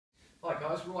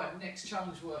guys, right, next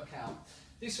challenge workout.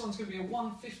 This one's going to be a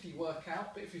 150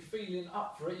 workout, but if you're feeling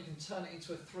up for it, you can turn it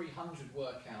into a 300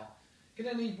 workout. You're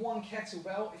going to need one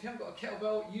kettlebell. If you haven't got a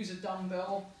kettlebell, use a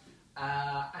dumbbell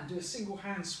and do a single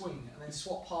hand swing and then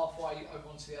swap halfway over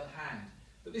onto the other hand.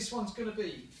 But this one's going to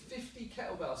be 50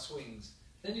 kettlebell swings.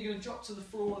 Then you're going to drop to the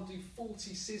floor and do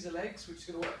 40 scissor legs, which is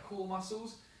going to work the core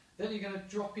muscles. Then you're going to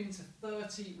drop into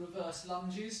 30 reverse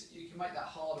lunges. You can make that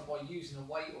harder by using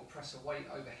a weight or press a weight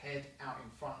overhead out in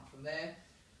front from there.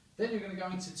 Then you're going to go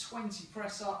into 20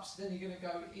 press ups. Then you're going to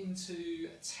go into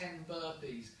 10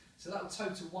 burpees. So that will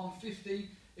total 150.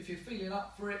 If you're feeling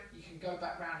up for it, you can go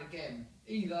back round again.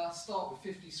 Either start with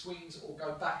 50 swings or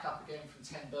go back up again from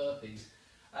 10 burpees.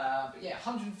 But yeah,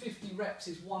 150 reps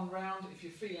is one round. If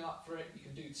you're feeling up for it, you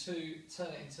can do two, turn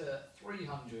it into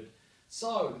 300.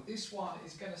 So this one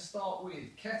is going to start with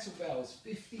kettlebells,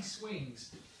 50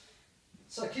 swings.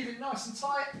 So keep it nice and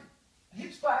tight,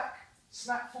 hips back,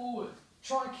 snap forward.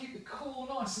 Try and keep the core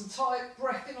nice and tight,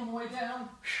 breath in on the way down,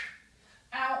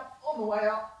 out on the way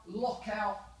up, lock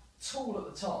out, tall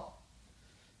at the top.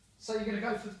 So you're going to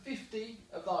go for 50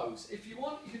 of those. If you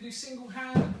want, you can do single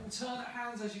hand, alternate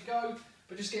hands as you go,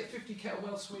 but just get 50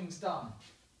 kettlebell swings done.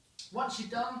 Once you're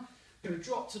done, you're going to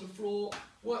drop to the floor,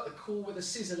 work the core with the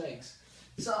scissor legs.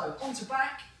 So onto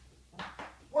back,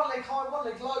 one leg high, one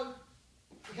leg low.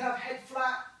 You can have head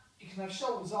flat, you can have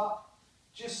shoulders up,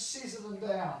 just scissor them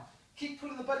down. Keep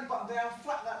pulling the belly button down,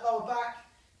 flatten that lower back.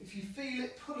 If you feel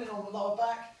it pulling on the lower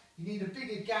back, you need a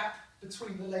bigger gap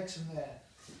between the legs from there.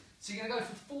 So you're going to go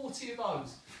for 40 of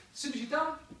those. As soon as you're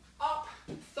done, up,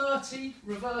 30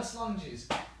 reverse lunges.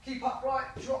 Keep upright,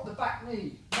 drop the back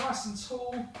knee, nice and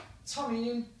tall, tummy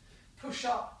in, push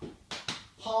up,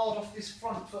 hard off this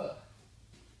front foot.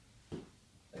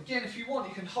 Again, if you want,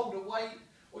 you can hold a weight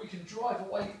or you can drive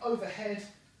a weight overhead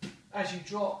as you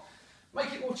drop.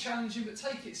 Make it more challenging, but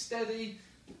take it steady.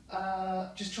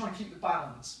 Just try and keep the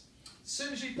balance. As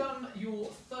soon as you've done your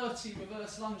 30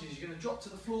 reverse lunges, you're going to drop to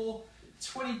the floor,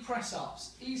 20 press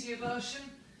ups. Easier version,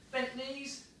 bent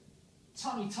knees,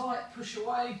 tummy tight, push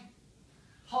away.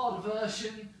 Harder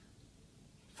version,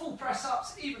 full press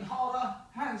ups, even harder,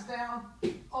 hands down,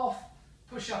 off,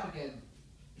 push up again.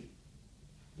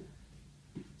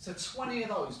 So 20 of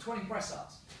those, 20 press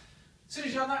ups. As soon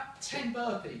as you've done that, 10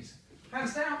 burpees.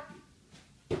 Hands down,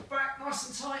 back nice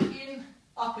and tight, in,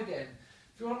 up again.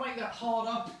 If you want to make that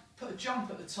harder, put a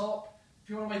jump at the top. If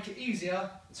you want to make it easier,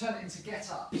 turn it into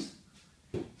get-ups.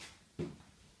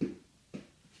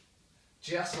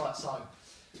 Just like so.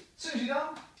 As soon as you're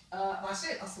done, that's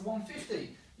it, that's the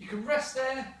 150. You can rest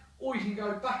there, or you can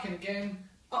go back in again.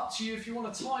 Up to you. If you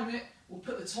want to time it, we'll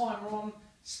put the timer on,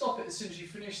 stop it as soon as you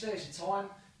finish. There's your time.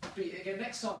 Beat it again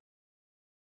next time.